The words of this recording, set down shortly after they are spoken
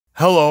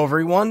Hello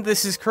everyone,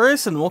 this is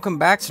Chris and welcome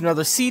back to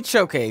another seed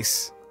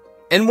showcase.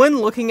 And when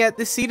looking at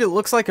this seed, it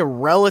looks like a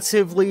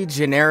relatively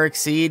generic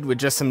seed with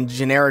just some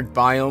generic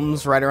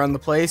biomes right around the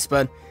place,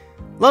 but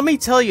let me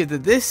tell you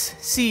that this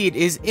seed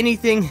is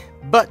anything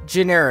but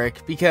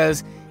generic,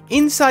 because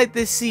inside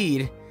this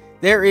seed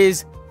there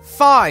is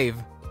five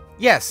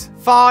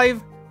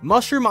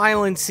Mushroom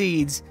Island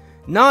seeds,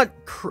 not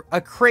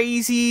a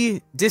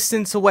crazy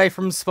distance away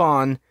from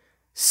spawn.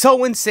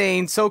 So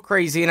insane, so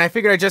crazy, and I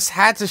figured I just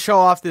had to show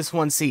off this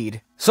one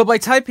seed. So by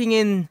typing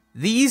in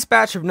these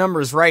batch of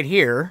numbers right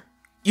here,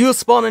 you'll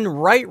spawn in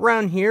right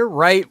around here,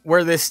 right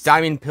where this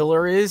diamond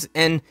pillar is,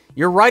 and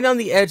you're right on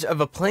the edge of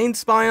a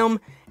plains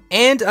biome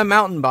and a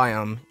mountain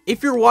biome.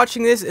 If you're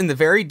watching this in the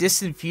very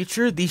distant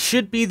future, these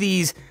should be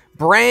these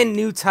brand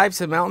new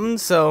types of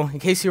mountains, so in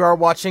case you are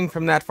watching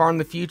from that far in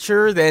the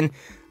future, then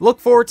look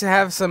forward to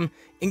have some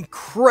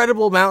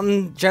incredible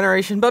mountain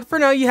generation, but for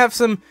now you have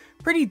some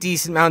pretty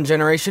decent mountain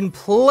generation,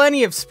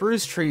 plenty of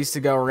spruce trees to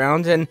go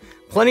around, and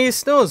plenty of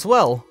snow as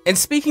well. And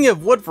speaking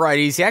of wood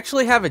varieties, you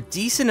actually have a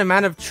decent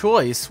amount of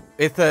choice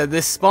with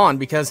this spawn,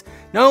 because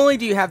not only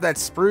do you have that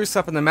spruce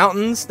up in the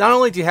mountains, not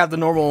only do you have the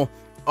normal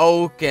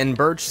oak and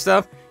birch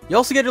stuff, you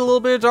also get a little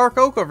bit of dark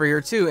oak over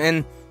here too,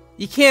 and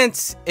you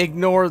can't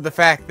ignore the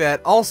fact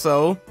that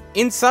also,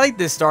 inside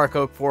this dark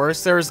oak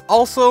forest, there's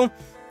also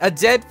a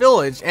dead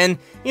village, and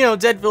you know,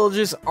 dead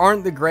villages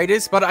aren't the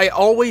greatest, but I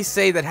always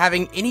say that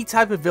having any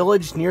type of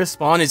village near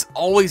spawn is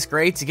always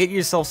great to get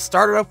yourself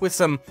started up with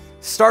some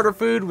starter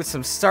food, with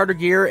some starter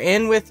gear,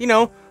 and with, you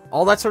know,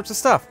 all that sorts of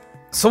stuff.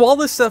 So all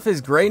this stuff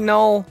is great and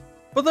all,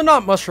 but they're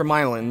not Mushroom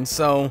Island,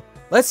 so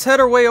let's head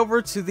our way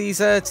over to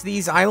these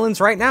islands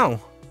right now.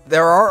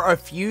 There are a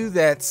few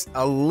that's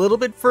a little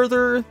bit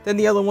further than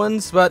the other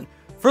ones, but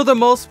for the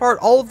most part,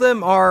 all of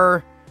them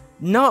are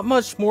not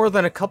much more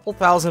than a couple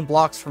thousand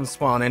blocks from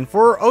spawn, and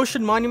for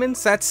ocean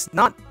monuments, that's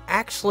not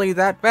actually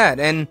that bad.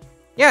 And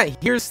yeah,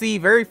 here's the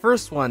very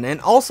first one, and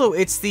also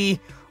it's the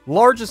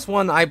largest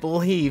one, I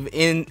believe,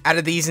 out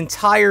of these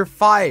entire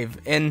five.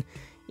 And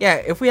yeah,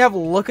 if we have a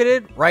look at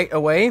it right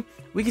away,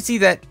 we can see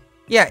that,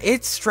 yeah,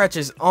 it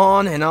stretches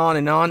on and on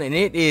and on, and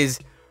it is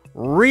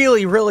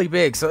really, really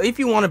big. So if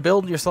you want to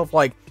build yourself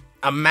like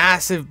a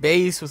massive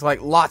base with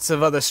like lots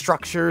of other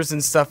structures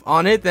and stuff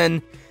on it,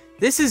 then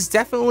this is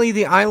definitely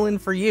the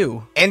island for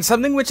you. And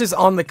something which is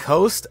on the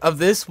coast of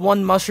this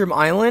one Mushroom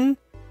Island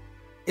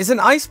is an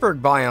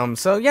iceberg biome.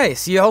 So yeah,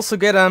 so you also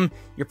get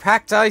your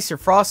packed ice, your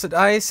frosted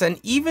ice, and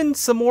even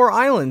some more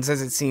islands,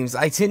 as it seems.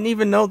 I didn't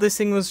even know this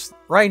thing was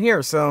right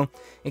here. So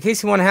in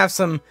case you want to have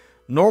some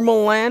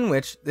normal land,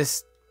 which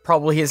this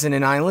probably isn't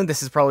an island,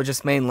 this is probably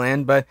just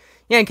mainland, but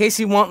yeah, in case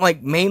you want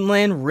like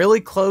mainland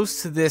really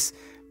close to this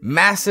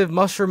massive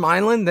Mushroom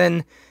Island,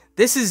 then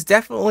this is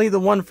definitely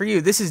the one for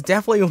you. This is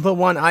definitely the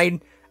one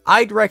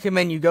I'd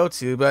recommend you go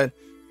to. But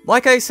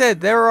like I said,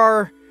 there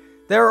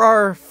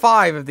are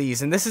five of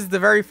these, and this is the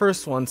very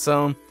first one.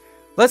 So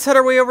let's head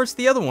our way over to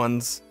the other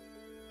ones.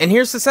 And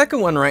here's the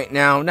second one right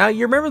now. Now,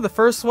 you remember the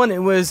first one? It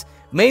was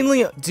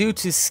mainly due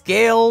to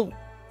scale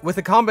with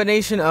a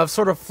combination of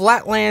sort of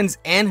flatlands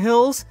and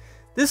hills.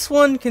 This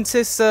one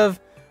consists of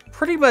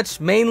pretty much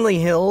mainly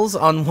hills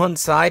on one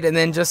side, and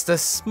then just a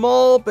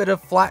small bit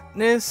of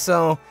flatness.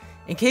 So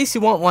in case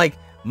you want like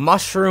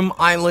Mushroom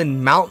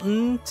Island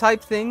mountain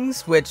type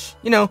things, which,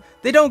 you know,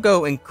 they don't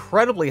go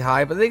incredibly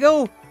high, but they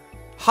go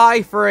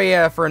high for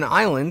an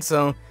island.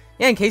 So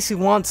yeah, in case you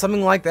want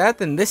something like that,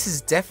 then this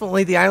is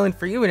definitely the island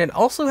for you. And it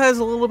also has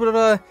a little bit of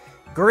a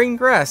green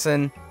grass,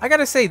 and I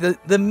gotta say,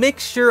 the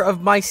mixture of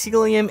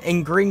mycelium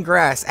and green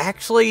grass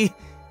actually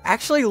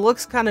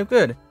looks kind of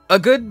good. A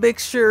good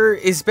mixture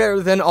is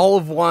better than all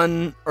of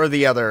one or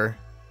the other.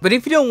 But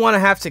if you don't want to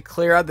have to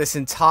clear out this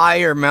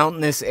entire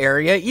mountainous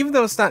area, even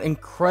though it's not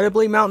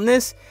incredibly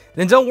mountainous,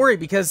 then don't worry,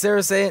 because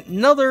there's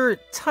another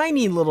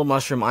tiny little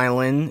Mushroom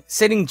Island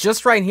sitting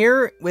just right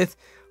here with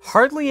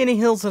hardly any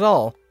hills at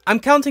all. I'm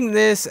counting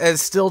this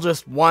as still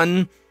just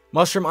one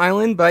Mushroom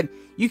Island, but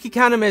you could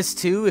count them as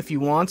two if you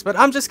want, but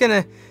I'm just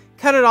gonna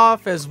cut it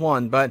off as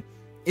one. But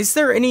is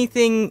there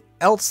anything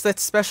else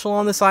that's special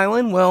on this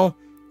island? Well,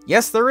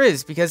 yes there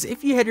is, because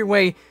if you head your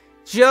way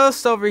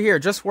just over here,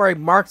 just where I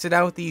marked it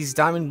out with these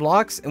diamond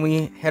blocks, and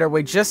we head our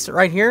way just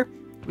right here,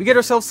 we get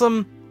ourselves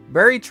some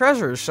buried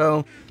treasures.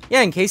 So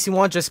yeah, in case you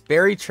want just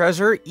buried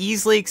treasure,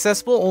 easily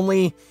accessible,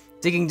 only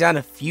digging down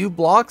a few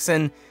blocks,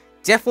 and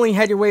definitely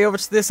head your way over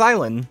to this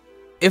island.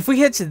 If we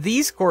head to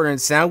these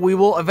coordinates now, we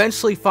will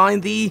eventually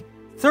find the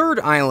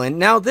third island.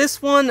 Now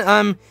this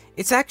one,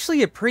 it's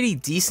actually a pretty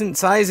decent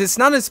size. It's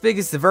not as big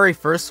as the very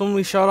first one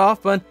we shot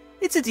off, but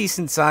it's a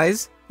decent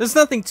size. There's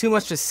nothing too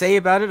much to say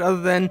about it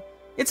other than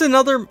it's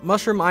another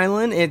Mushroom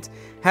Island. It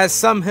has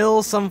some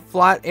hills, some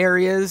flat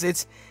areas.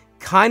 It's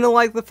kind of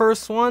like the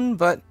first one,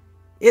 but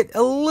it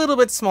a little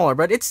bit smaller,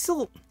 but it's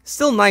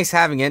still nice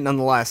having it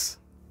nonetheless.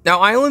 Now,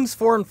 islands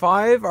 4 and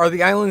 5 are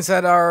the islands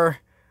that are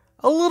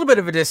a little bit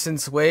of a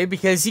distance away,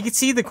 because you can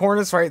see the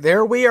coordinates right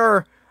there. We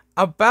are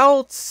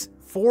about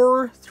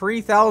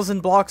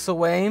 3,000 blocks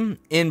away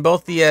in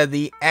both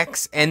the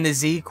X and the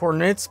Z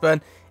coordinates,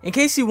 but in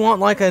case you want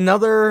like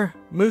another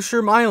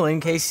mushroom island,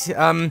 in case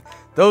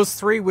those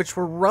three which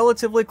were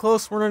relatively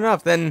close weren't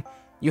enough, then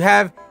you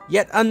have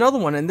yet another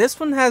one. And this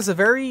one has a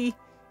very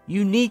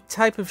unique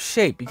type of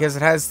shape because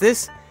it has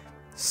this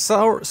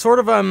sort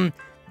of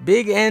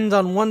big end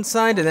on one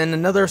side and then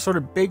another sort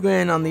of big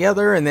end on the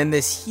other, and then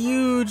this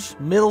huge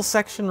middle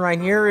section right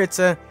here. It's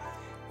a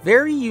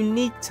very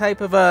unique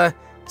type of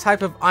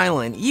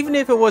island. Even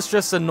if it was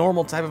just a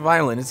normal type of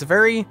island, it's a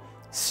very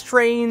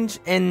strange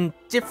and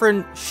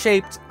different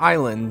shaped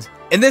island.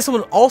 And this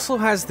one also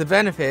has the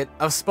benefit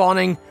of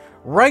spawning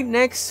right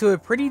next to a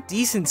pretty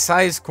decent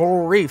sized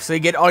coral reef. So you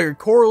get all your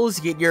corals,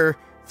 you get your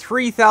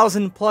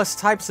 3,000 plus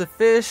types of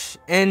fish,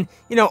 and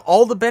you know,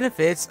 all the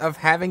benefits of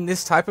having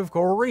this type of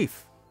coral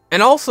reef.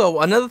 And also,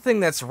 another thing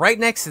that's right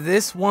next to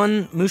this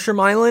one mushroom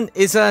island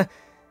is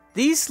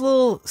these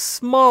little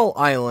small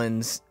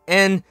islands.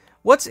 And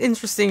what's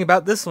interesting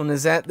about this one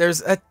is that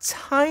there's a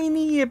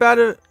tiny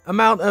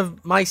amount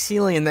of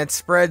mycelium that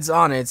spreads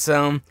on it.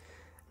 So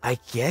I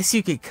guess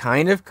you could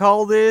kind of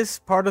call this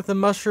part of the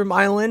mushroom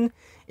island.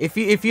 If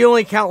you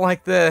only count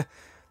like the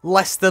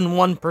less than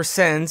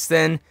 1%,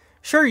 then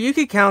sure, you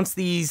could count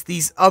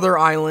these other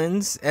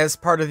islands as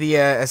part of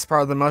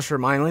the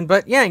mushroom island.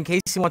 But yeah, in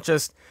case you want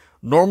just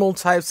normal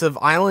types of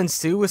islands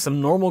too, with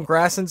some normal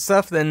grass and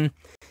stuff, then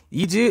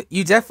you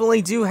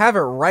definitely do have it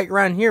right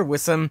around here with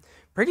some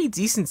pretty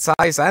decent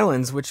sized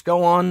islands which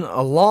go on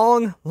a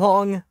long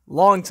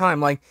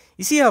time. Like,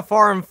 you see how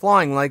far I'm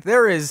flying? Like,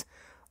 there is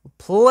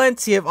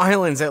plenty of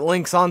islands that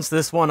links onto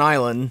this one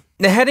island.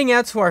 Now, heading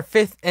out to our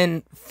fifth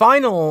and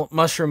final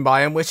mushroom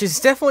biome, which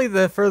is definitely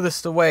the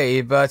furthest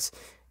away, but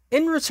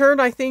in return,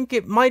 I think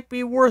it might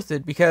be worth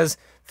it because,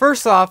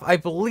 first off, I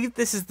believe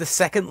this is the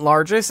second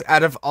largest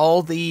out of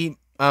all the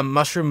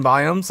mushroom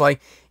biomes.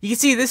 Like, you can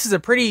see this is a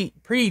pretty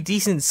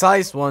decent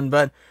sized one,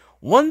 but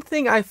one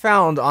thing I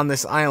found on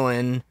this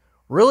island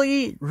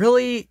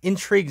really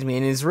intrigued me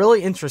and is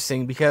really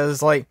interesting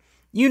because, like,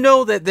 you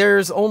know that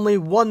there's only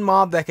one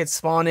mob that could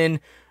spawn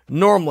in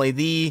normally,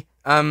 the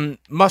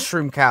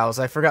mushroom cows.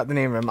 I forgot the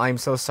name of them. I'm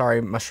so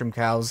sorry, mushroom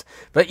cows.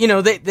 But, you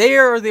know, they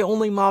are the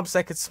only mobs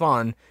that could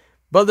spawn.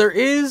 But there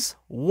is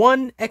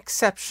one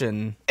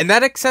exception, and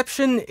that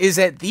exception is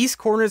at these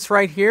coordinates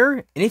right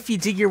here. And if you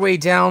dig your way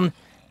down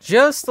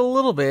just a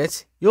little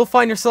bit, you'll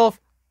find yourself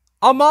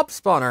a mob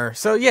spawner.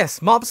 So yes,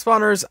 mob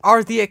spawners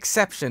are the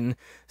exception.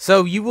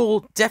 So you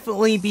will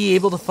definitely be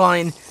able to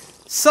find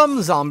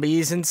some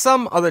zombies and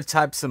some other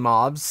types of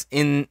mobs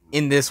in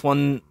this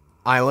one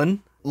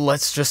island.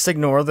 Let's just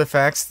ignore the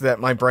facts that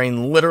my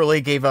brain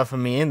literally gave up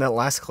on me in that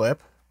last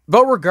clip.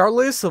 But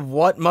regardless of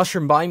what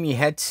mushroom biome you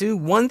head to,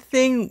 one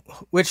thing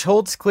which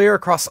holds clear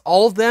across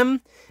all of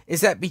them is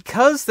that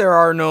because there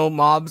are no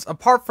mobs,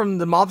 apart from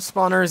the mob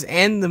spawners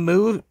and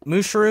the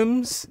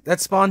mushrooms that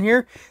spawn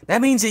here,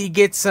 that means that you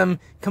get some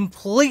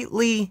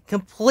completely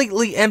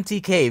empty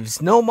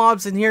caves. No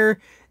mobs in here,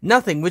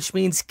 nothing, which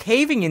means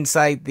caving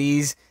inside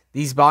these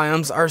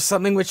biomes are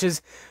something which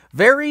is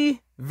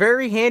very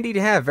handy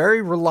to have,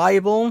 very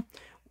reliable,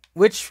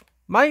 which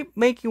might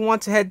make you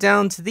want to head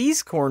down to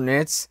these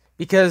coordinates.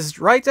 Because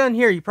right down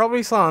here, you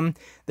probably saw them,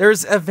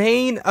 there's a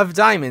vein of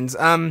diamonds.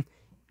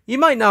 You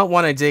might not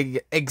want to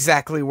dig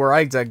exactly where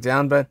I dug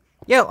down, but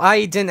yeah,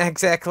 I didn't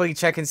exactly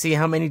check and see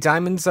how many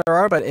diamonds there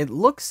are, but it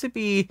looks to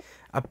be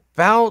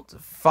about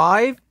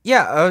 5.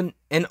 Yeah,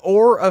 an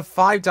ore of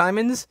 5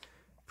 diamonds.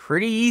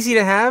 Pretty easy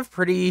to have,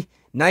 pretty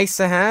nice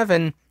to have,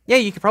 and yeah,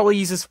 you could probably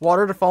use this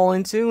water to fall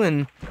into,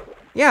 and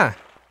yeah.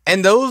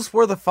 And those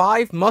were the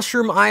 5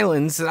 mushroom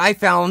islands that I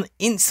found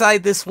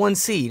inside this one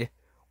seed.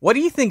 What do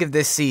you think of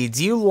this seed?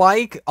 Do you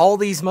like all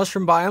these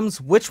mushroom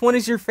biomes? Which one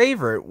is your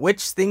favorite?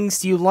 Which things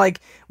do you like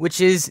which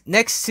is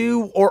next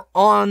to or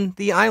on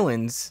the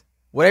islands?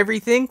 Whatever you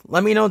think,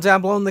 let me know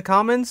down below in the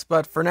comments.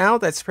 But for now,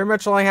 that's pretty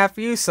much all I have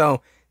for you.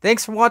 So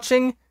thanks for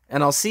watching,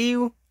 and I'll see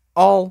you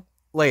all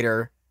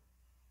later.